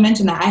 that's funny you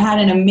mentioned that. I had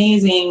an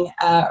amazing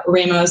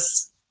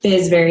Ramos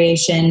fizz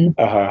variation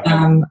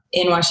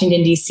in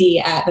Washington, D.C.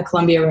 at the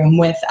Columbia Room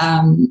with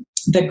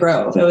the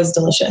Grove. It was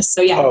delicious.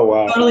 So yeah, oh,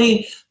 wow.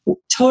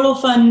 total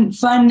fun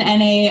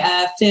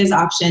NA fizz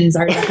options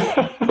are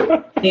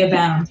they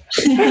abound.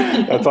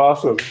 That's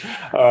awesome.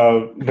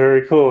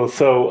 Very cool.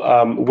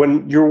 So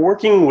when you're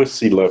working with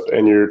Seedlip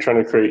and you're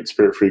trying to create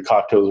spirit-free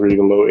cocktails or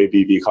even low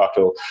ABV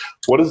cocktail,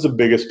 what is the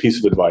biggest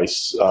piece of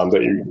advice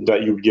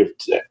that you would give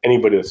to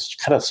anybody that's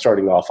kind of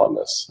starting off on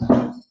this?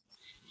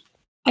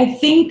 I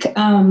think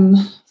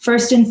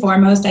first and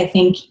foremost, I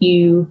think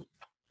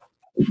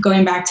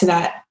going back to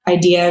that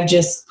idea of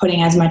just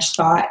putting as much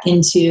thought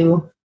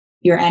into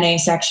your NA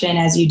section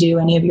as you do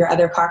any of your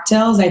other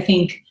cocktails. I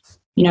think,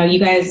 you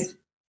guys,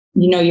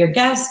 your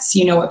guests,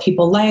 what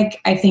people like.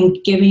 I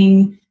think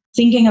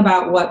thinking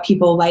about what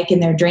people like in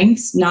their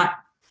drinks, not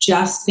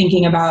just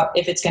thinking about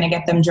if it's going to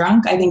get them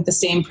drunk. I think the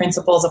same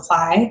principles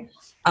apply.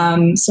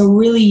 So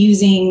really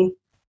using,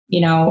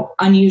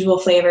 unusual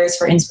flavors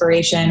for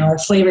inspiration or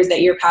flavors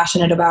that you're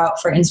passionate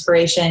about for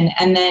inspiration.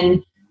 And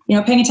then,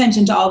 paying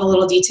attention to all the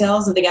little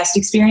details of the guest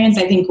experience,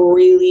 I think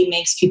really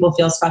makes people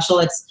feel special.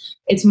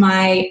 It's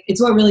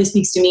what really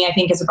speaks to me, I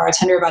think, as a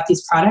bartender about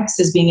these products,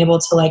 is being able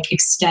to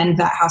extend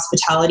that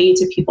hospitality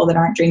to people that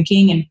aren't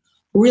drinking and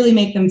really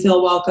make them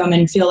feel welcome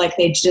and feel like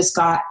they just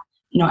got,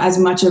 as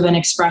much of an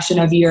expression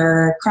of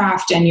your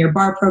craft and your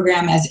bar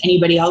program as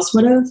anybody else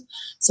would have.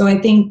 So I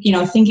think,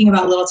 thinking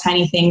about little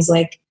tiny things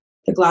like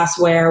the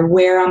glassware,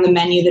 where on the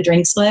menu the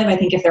drinks live. I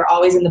think if they're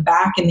always in the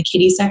back in the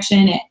kiddie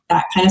section,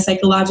 that kind of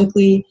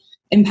psychologically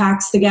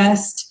impacts the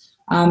guest.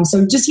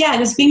 So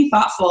just being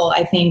thoughtful,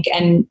 I think,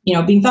 and,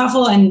 being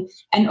thoughtful and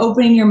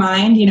opening your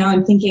mind,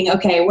 and thinking,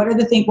 okay, what are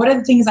the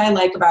things I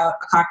like about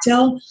a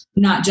cocktail?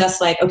 Not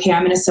just okay,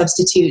 I'm going to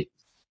substitute,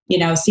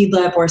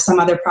 Seedlip or some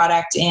other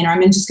product in, or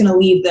I'm just going to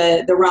leave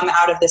the rum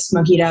out of this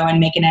mojito and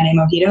make an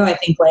NA mojito. I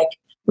think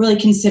really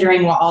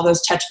considering what all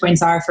those touch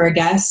points are for a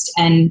guest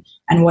and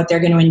what they're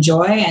going to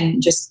enjoy,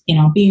 and just,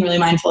 being really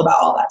mindful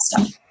about all that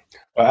stuff.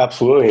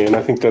 Absolutely. And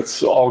I think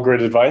that's all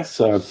great advice.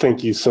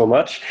 Thank you so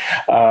much.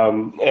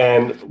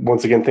 And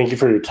once again, thank you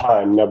for your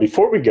time. Now,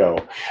 before we go,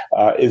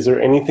 is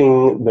there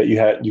anything that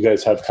you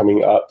guys have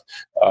coming up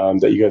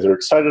that you guys are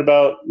excited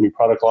about, new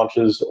product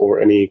launches,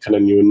 or any kind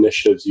of new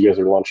initiatives you guys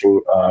are launching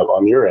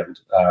on your end?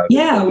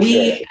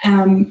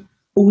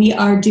 We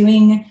are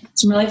doing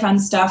some really fun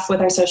stuff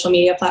with our social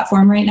media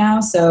platform right now.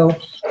 So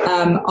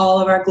all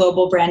of our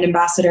global brand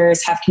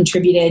ambassadors have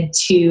contributed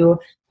to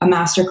a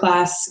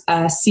masterclass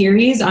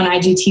series on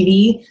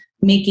IGTV,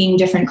 making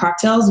different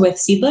cocktails with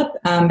Seedlip.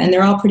 And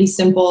they're all pretty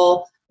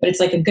simple, but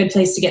it's a good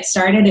place to get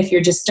started if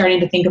you're just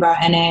starting to think about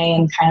NA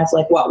and kind of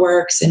what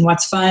works and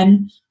what's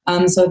fun.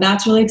 So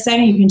that's really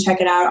exciting. You can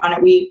check it out on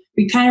it. We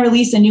kind of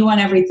release a new one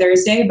every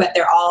Thursday, but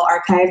they're all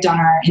archived on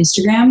our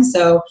Instagram.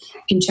 So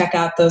you can check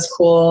out those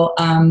cool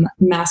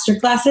master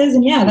classes.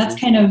 And yeah, that's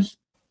kind of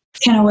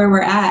where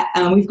we're at.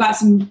 We've got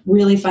some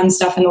really fun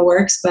stuff in the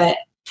works, but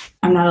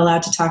I'm not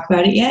allowed to talk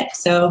about it yet.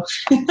 So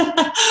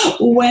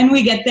when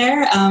we get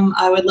there,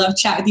 I would love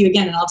to chat with you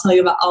again, and I'll tell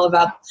you all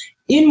about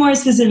in more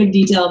specific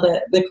detail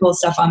the cool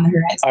stuff on the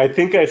horizon. I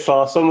think I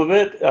saw some of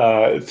it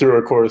through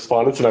our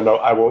correspondence, and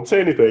I won't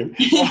say anything.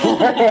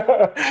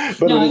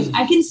 But no,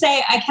 I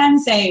can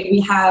say we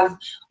have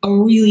a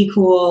really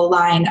cool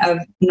line of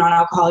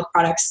non-alcoholic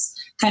products,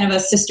 kind of a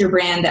sister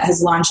brand that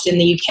has launched in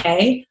the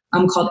UK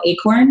called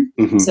Acorn.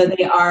 Mm-hmm. So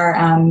they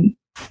are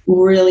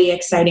really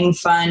exciting,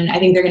 fun. I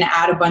think they're going to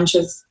add a bunch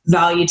of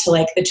value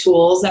to the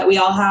tools that we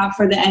all have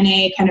for the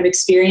NA kind of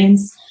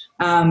experience.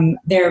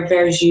 They're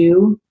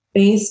Verjus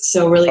based,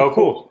 so really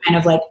cool.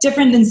 Kind of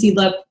different than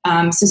Seedlip,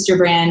 sister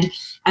brand,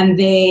 and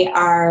they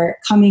are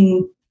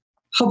coming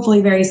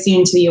hopefully very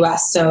soon to the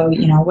US. So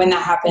when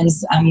that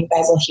happens, you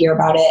guys will hear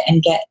about it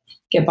and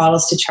get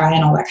bottles to try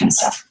and all that kind of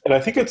stuff. And I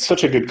think it's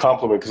such a good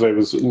compliment, because I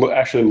was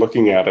actually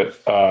looking at it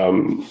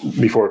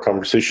before a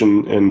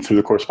conversation and through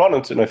the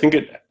correspondence, and I think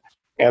it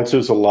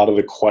answers a lot of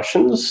the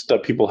questions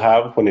that people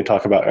have when they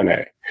talk about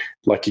NA.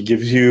 It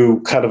gives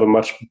you kind of a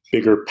much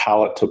bigger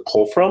palette to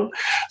pull from.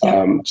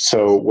 Yeah.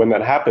 So when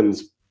that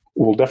happens,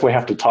 we'll definitely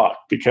have to talk,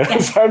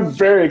 because I'm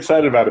very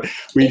excited about it.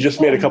 We just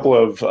made a couple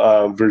of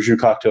Verjus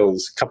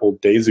cocktails a couple of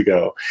days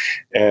ago,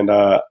 and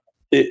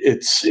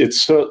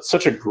it's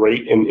such a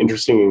great and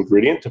interesting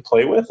ingredient to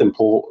play with and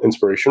pull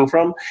inspiration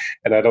from.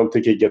 And I don't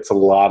think it gets a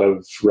lot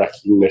of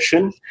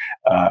recognition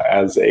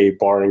as a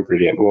bar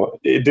ingredient. Well,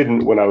 it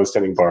didn't when I was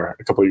tending bar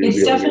a couple of years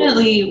ago. It's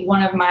definitely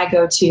one of my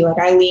go-to.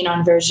 I lean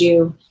on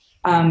Verjus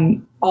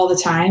all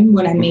the time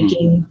when I'm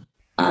making,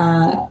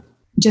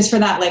 just for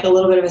that, a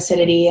little bit of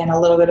acidity and a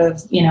little bit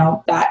of,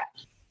 that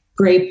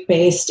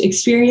grape-based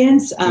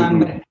experience.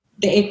 But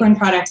the Acorn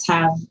products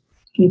have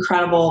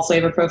incredible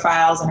flavor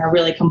profiles and are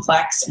really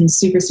complex and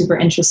super, super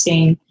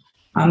interesting.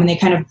 And they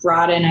kind of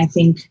broaden, I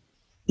think,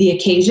 the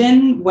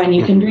occasion when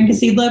you can drink a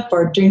Seedlip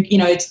or drink,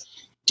 it's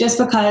just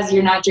because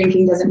you're not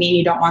drinking doesn't mean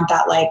you don't want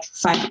that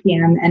 5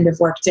 p.m. end of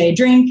work day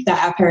drink,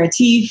 that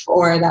aperitif,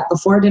 or that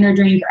before dinner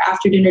drink or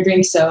after dinner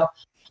drink. So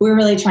we're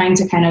really trying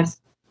to kind of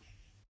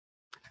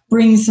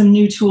bring some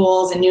new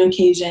tools and new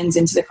occasions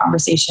into the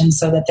conversation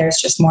so that there's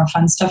just more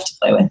fun stuff to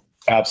play with.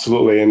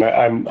 Absolutely, and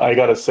I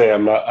gotta say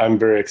I'm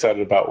very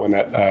excited about when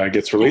that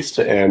gets released,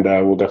 and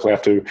we'll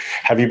definitely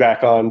have you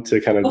back on to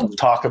kind of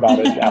talk about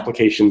it, and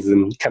applications,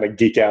 and kind of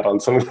geek out on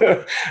some of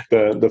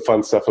the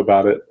fun stuff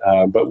about it.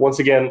 But once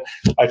again,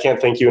 I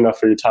can't thank you enough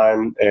for your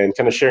time and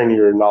kind of sharing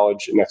your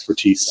knowledge and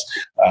expertise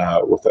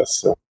with us.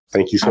 So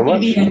thank you so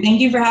much.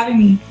 Thank you for having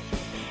me.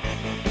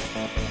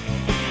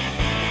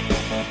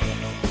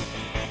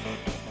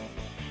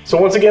 So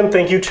once again,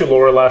 thank you to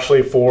Laura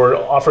Lashley for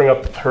offering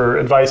up her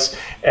advice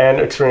and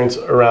experience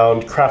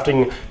around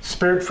crafting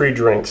spirit-free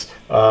drinks.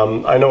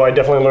 I know I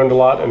definitely learned a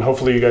lot, and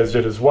hopefully you guys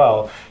did as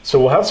well. So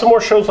we'll have some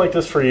more shows like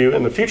this for you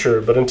in the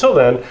future, but until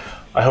then,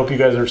 I hope you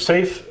guys are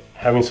safe,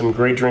 having some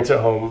great drinks at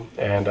home,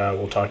 and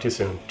we'll talk to you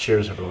soon.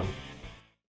 Cheers, everyone.